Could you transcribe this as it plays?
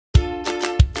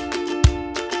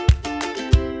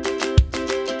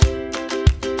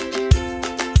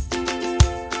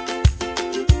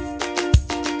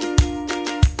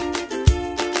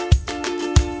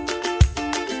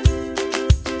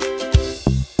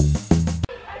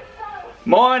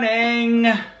Morning!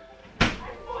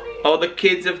 All the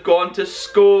kids have gone to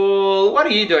school. What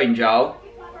are you doing, Joel?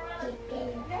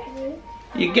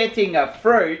 You're getting a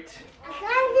fruit?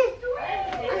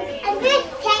 I'm just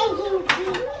taking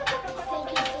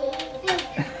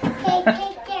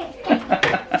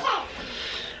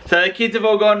So the kids have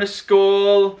all gone to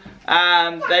school.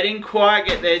 They didn't quite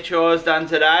get their chores done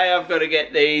today. I've got to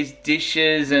get these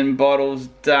dishes and bottles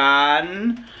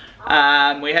done.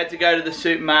 We had to go to the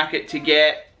supermarket to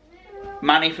get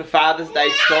money for Father's Day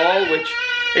stall, which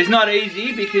is not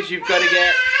easy because you've got to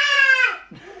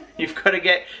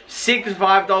get 6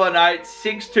 $5 notes,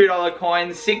 6 $2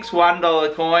 coins, 6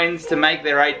 $1 coins to make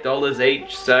their $8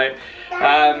 each. So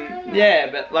yeah,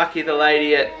 but lucky the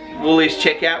lady at Woolies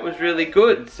checkout was really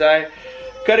good. So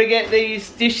got to get these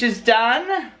dishes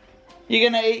done. You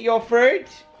gonna eat your fruit?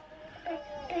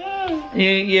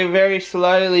 You're very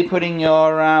slowly putting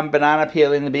your banana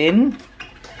peel in the bin.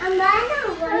 And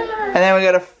then we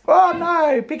got to, oh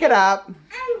no, pick it up.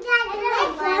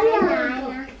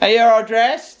 Are you all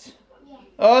dressed? Yeah.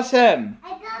 Awesome. I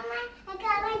got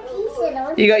my t-shirt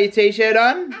on. You got your t-shirt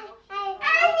on?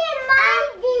 I need my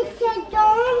t-shirt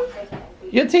on.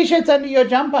 Your t-shirt's under your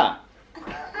jumper. I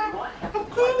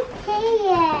can't see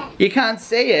it. You can't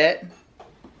see it?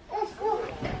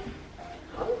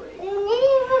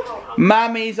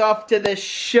 Mummy's off to the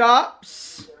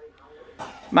shops.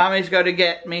 Mummy's got to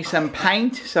get me some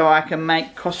paint so I can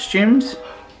make costumes.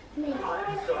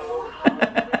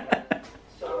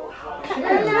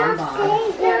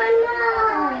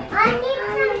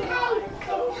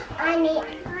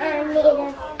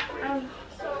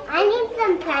 I need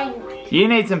some paint. You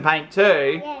need some paint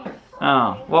too? Yeah.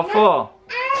 Oh, what for?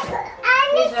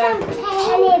 I need some paint.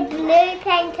 I need blue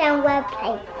paint and red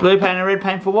paint. Blue paint and red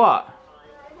paint for what?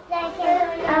 I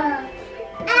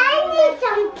need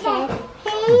some paint.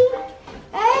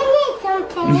 I need some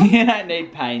paint. You don't need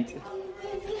paint.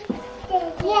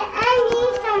 Yeah, I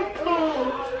need some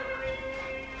paint.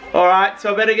 Alright,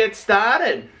 so I better get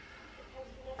started.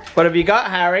 What have you got,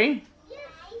 Harry?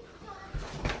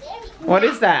 What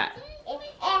is that?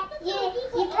 You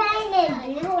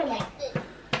painted blue on it.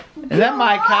 Is that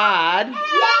my card?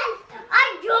 Yes,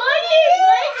 I drew you.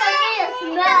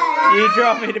 You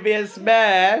draw me to be a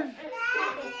Smurf?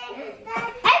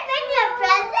 Open your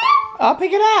present. I'll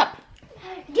pick it up.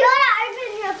 Do you want to open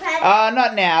your present? Oh,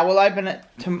 not now. We'll open it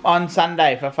on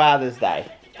Sunday for Father's Day.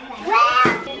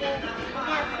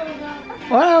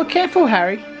 Well, careful,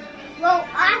 Harry. Well,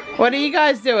 What are you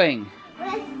guys doing?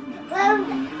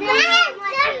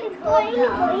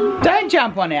 Don't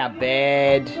jump on our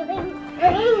bed.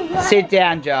 Sit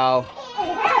down, Joel.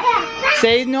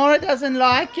 See, Nora doesn't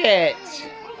like it.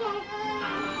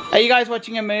 Are you guys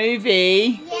watching a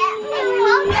movie?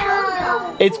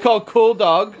 Yeah. It's called Cool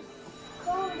Dog.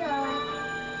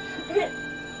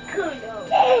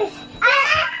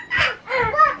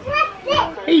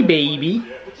 Hey, baby.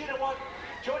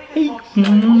 Hey.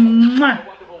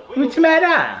 What's the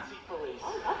matter?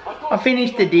 I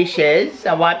finished the dishes.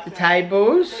 I wiped the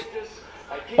tables,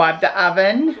 wiped the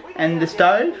oven and the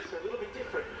stove.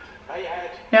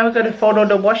 Now we've got to follow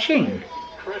the washing.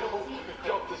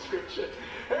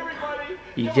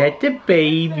 Is that the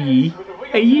baby?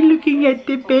 Are you looking at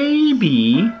the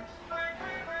baby?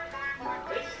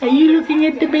 Are you looking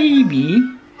at the baby?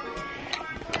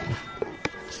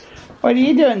 What are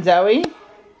you doing, Zoe?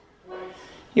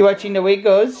 You watching the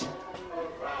Wiggles?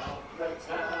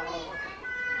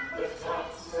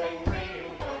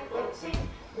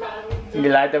 You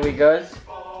like the Wiggles?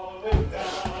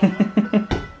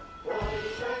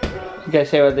 Go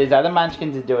see what these other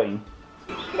munchkins are doing.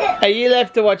 Are you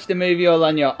left to watch the movie all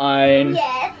on your own?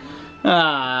 Yes.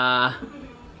 Ah.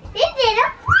 He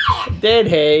didn't play it. Did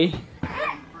he?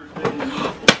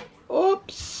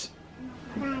 Oops.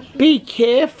 Be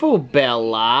careful,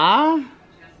 Bella.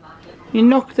 You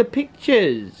knocked the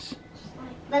pictures.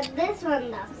 But this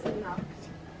one doesn't knock.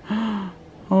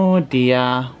 Oh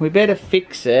dear. We better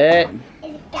fix it.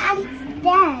 It's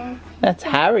downstairs. That's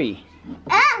Harry.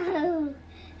 Oh,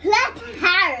 that's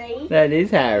Harry. That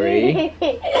is Harry.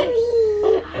 Harry,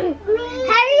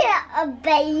 a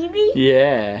baby.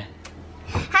 Yeah.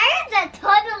 Harry's a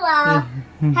toddler.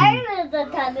 Harry was a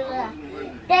toddler.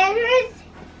 Then who's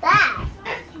that?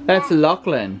 That's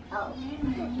Lachlan. Oh.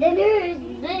 Then who's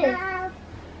this?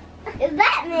 Is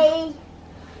that me?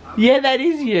 Yeah, that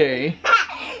is you.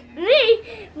 Me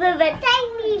with a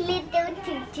tiny little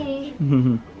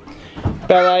tutu.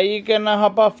 Bella, are you gonna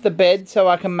hop off the bed so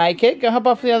I can make it? Go hop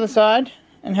off the other side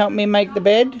and help me make the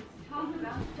bed.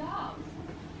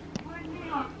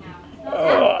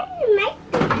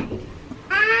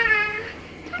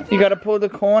 You got to pull the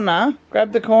corner.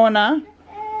 Grab the corner.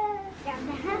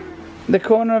 The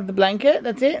corner of the blanket.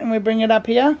 That's it. And we bring it up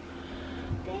here.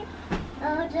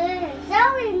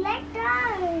 Zoe, let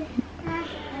go.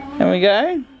 There we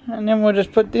go. And then we'll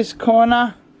just put this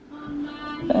corner.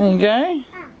 There you go.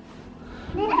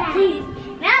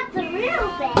 Now it's a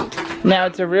real bed. Now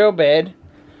it's a real bed.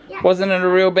 Yeah. Wasn't it a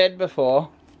real bed before?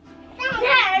 No,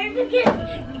 because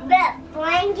the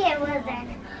blanket wasn't.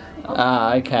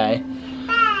 Ah, okay.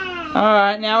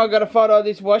 Alright, now I've got to fold all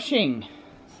this washing.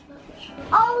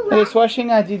 Oh, This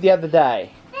washing I did the other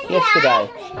day. Yesterday.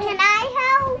 Can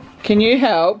I help? Can you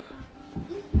help?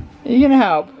 Are you going to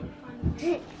help?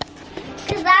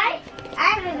 Because I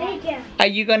have a video. Are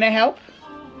you going to help?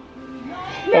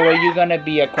 Or are you going to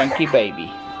be a cranky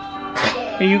baby?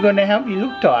 Are you going to help? You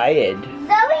look tired.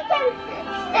 Zoe can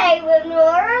stay with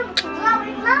Nora.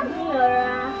 Zoe loves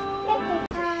Nora.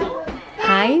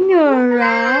 Hi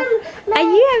Nora. Are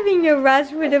you having a rush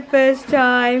for the first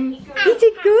time? Is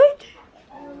it good?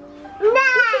 No.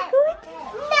 Good?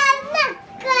 No, not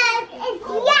good. It's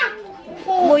yucky.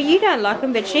 Well, you don't like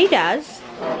them, but she does.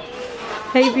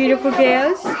 Hey, beautiful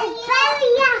girls. It's very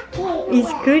yucky.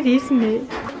 It's good, isn't it?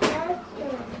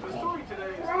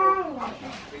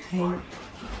 Hey,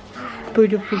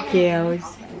 beautiful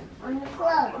girls.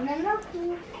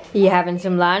 Are you having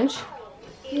some lunch?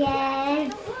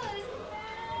 Yes.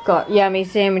 Got yummy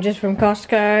sandwiches from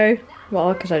Costco.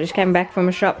 Well, because I just came back from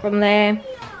a shop from there.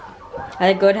 Are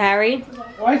they good, Harry?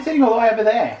 Why are you sitting all the way over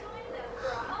there?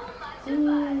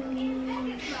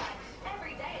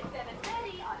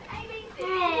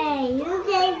 Hey, you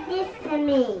gave this to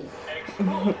me.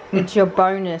 It's your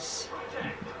bonus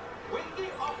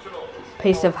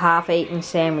piece of half-eaten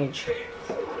sandwich.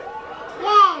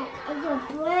 Yeah, it's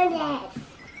a bonus.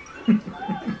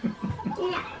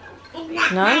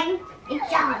 No?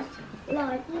 It's yours.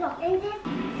 Lord,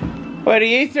 What are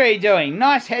you three doing?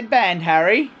 Nice headband,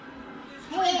 Harry.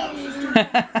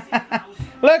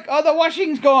 Look, all the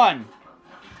washing's gone.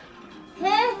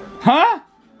 Huh?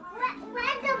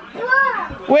 Where's the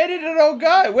book? Where did it all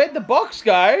go? Where'd the box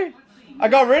go? I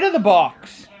got rid of the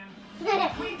box.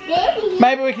 Daddy.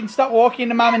 Maybe we can stop walking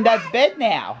to Mum and Dad's bed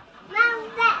now.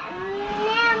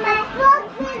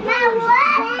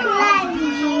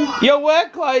 Your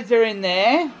work clothes are in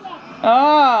there.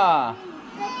 Ah.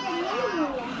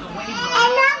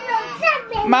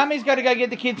 Mummy's got to go get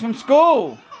the kids from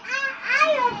school.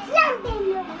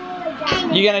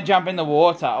 You're going to jump in the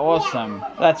water. Awesome.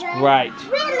 That's great.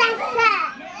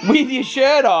 With your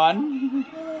shirt on?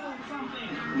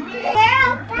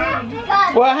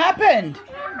 What happened?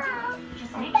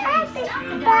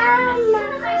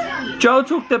 Joe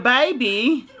took the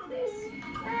baby.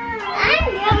 I'm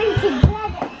going to get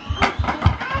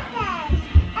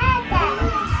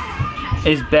it.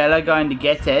 Is Bella going to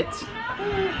get it?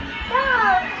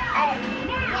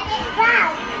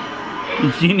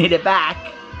 You need it back.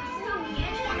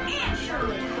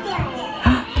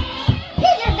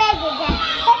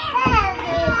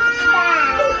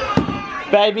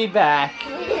 Baby back.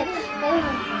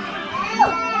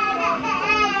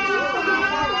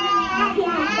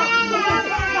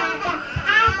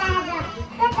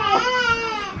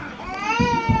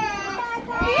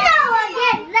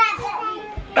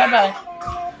 Bye-bye.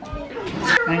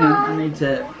 Hang on, I need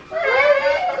to...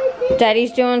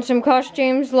 Daddy's doing some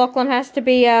costumes. Lachlan has to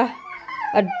be a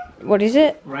what is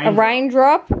it? Raindrop. A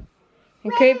raindrop.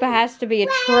 And Cooper has to be a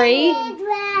tree.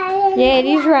 Yeah, it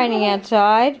is raining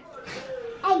outside.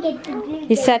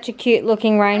 He's such a cute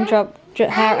looking raindrop,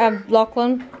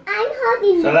 Lachlan.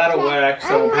 So that'll work,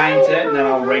 so we'll paint it and then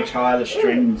I'll retire the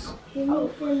strings. I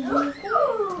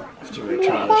have to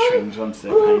retire the strings once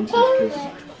they're painted because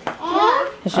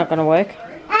It's not going to work.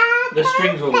 the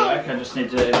strings will work, I just need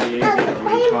to be easy to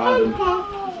retire them.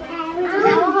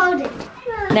 Hold it.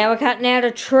 Now we're cutting out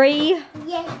a tree.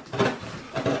 Yes.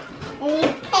 And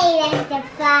you paint at the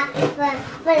top of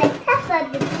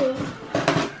the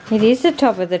tree. It is the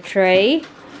top of the tree.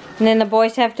 And then the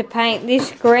boys have to paint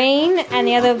this green and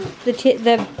the other,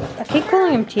 I keep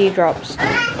calling them teardrops.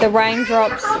 The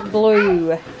raindrops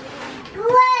blue.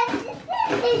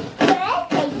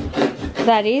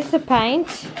 That is the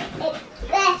paint.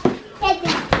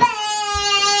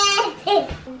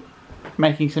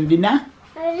 Making some dinner?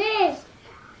 It is.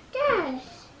 Yes.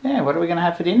 Yeah, what are we going to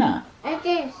have for dinner? It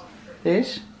is.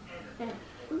 This?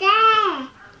 There.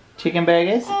 Chicken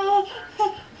burgers?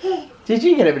 Did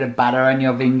you get a bit of butter on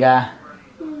your finger?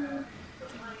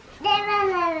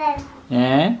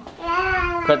 Yeah?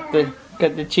 Got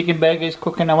the chicken burgers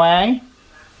cooking away?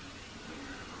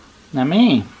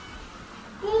 Nummy?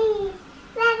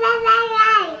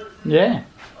 Yeah.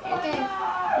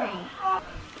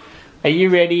 Are you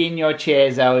ready in your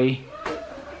chair, Zoe?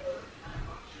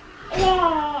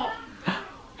 Yeah.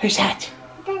 Who's that?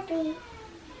 Daddy.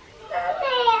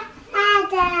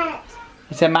 Mommy.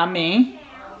 Is that Mummy?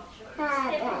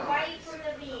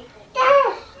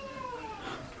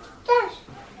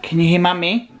 Can you hear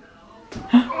Mummy?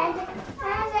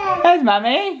 There's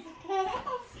Mummy.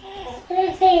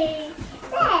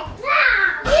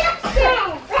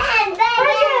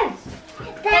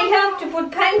 They helped to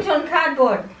put paint on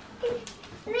cardboard.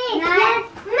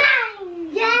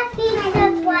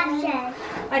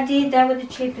 I did, they were the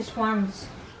cheapest ones.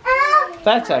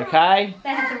 That's okay. They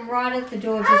had them right at the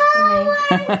door just for me.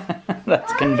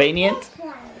 That's convenient.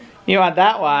 You want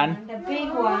that one? The big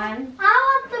one.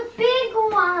 I want the big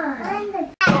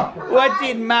one. What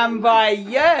did Mum buy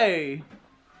you?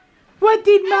 What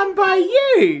did Mum buy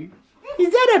you?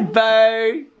 Is that a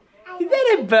bow? Is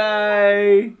that a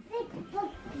bow?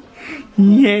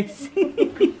 Yes.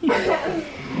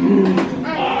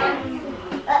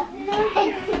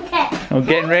 We're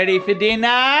getting ready for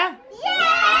dinner.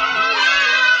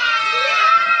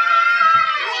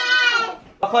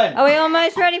 Lachlan. Are we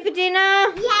almost ready for dinner?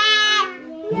 Yeah.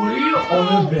 What are you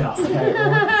on about?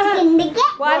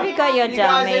 Why have you got your You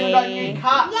guys haven't got new dummy?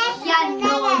 cups.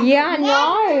 Yeah, I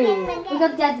know. We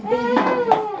got Dad's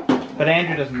baby. But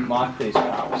Andrew doesn't like these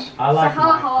cups. I like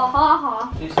Ha ha ha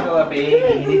ha. He's still a big,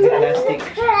 he needs a plastic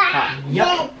cup.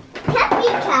 Yep. Cup you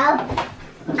cup.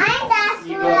 I'm that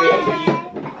You got it.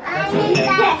 one. I'm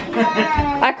that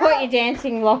one. I caught you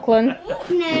dancing, Lachlan. No.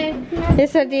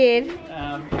 Yes, I did.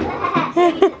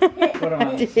 What am I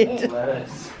missing?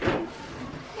 Lettuce.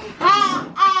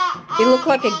 You look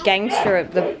like a gangster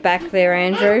at the back there,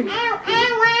 Andrew. This,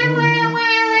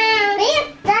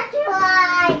 that's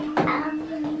like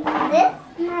this,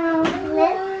 no,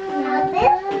 this, no,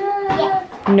 this, yes.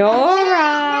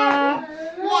 Nora!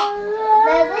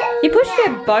 Yes. You pushed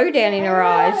your bow down in her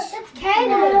eyes. That's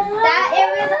cable. That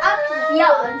area's up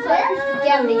here, and so I pushed it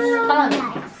down these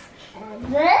sponges.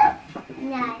 This?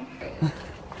 No.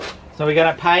 So we're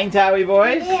gonna paint, are we,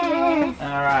 boys? Yes.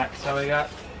 Alright, so we got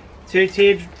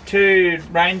two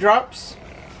raindrops.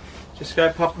 Just go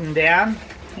pop them down.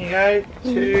 Here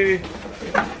you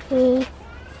go. 2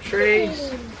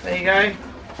 trees. There you go.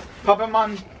 Pop them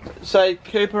on. So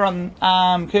Cooper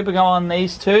go on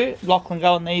these 2. Lachlan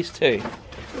go on these 2.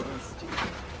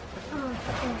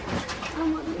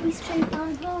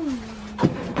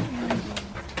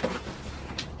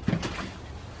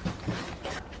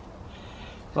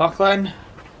 Lachlan,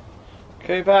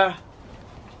 Cooper.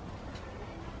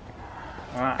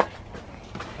 Alright.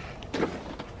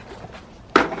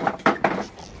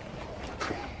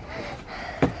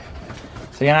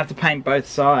 So you're going to have to paint both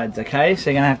sides, okay? So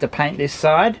you're going to have to paint this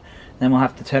side, then we'll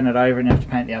have to turn it over and you have to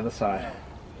paint the other side.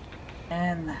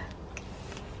 And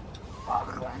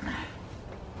Lachlan.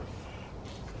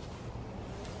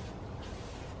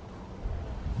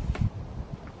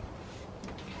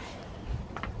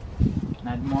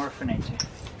 Add more if we need to.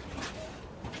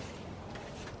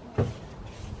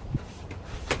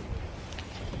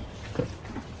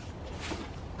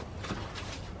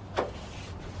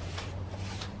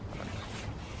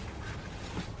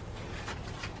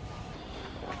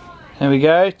 There we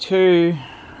go, 2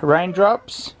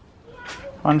 raindrops,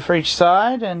 1 for each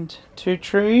side, and 2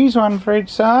 trees, 1 for each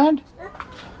side.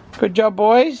 Good job,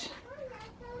 boys.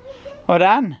 Well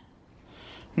done.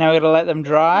 Now we're going to let them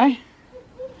dry.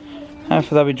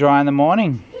 Hopefully they'll be dry in the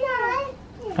morning.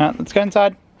 Alright, let's go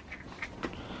inside.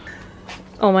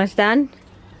 Almost done.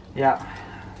 Yeah.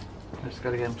 Just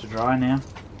got to get them to dry now.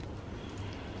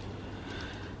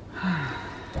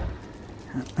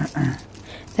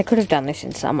 They could have done this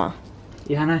in summer,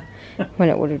 Yeah, I know. when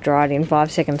it would have dried in 5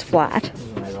 seconds flat.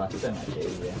 So much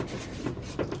easier.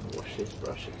 Wash these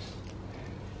brushes.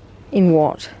 In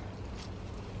what?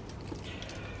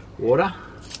 Water?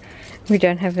 We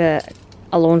don't have a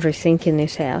laundry sink in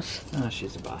this house. Oh,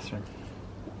 she's a bathroom.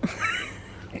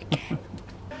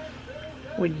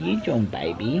 What are you doing,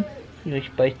 baby? You're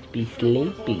supposed to be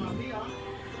sleeping.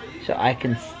 So I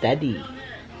can study.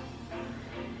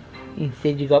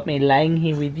 Instead you got me lying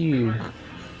here with you.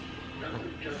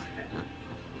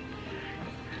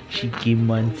 Cheeky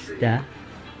monster.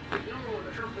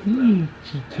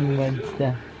 Cheeky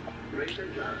monster.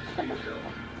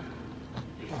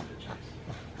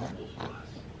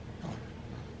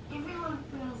 Everyone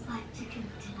feels like chicken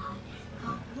tonight.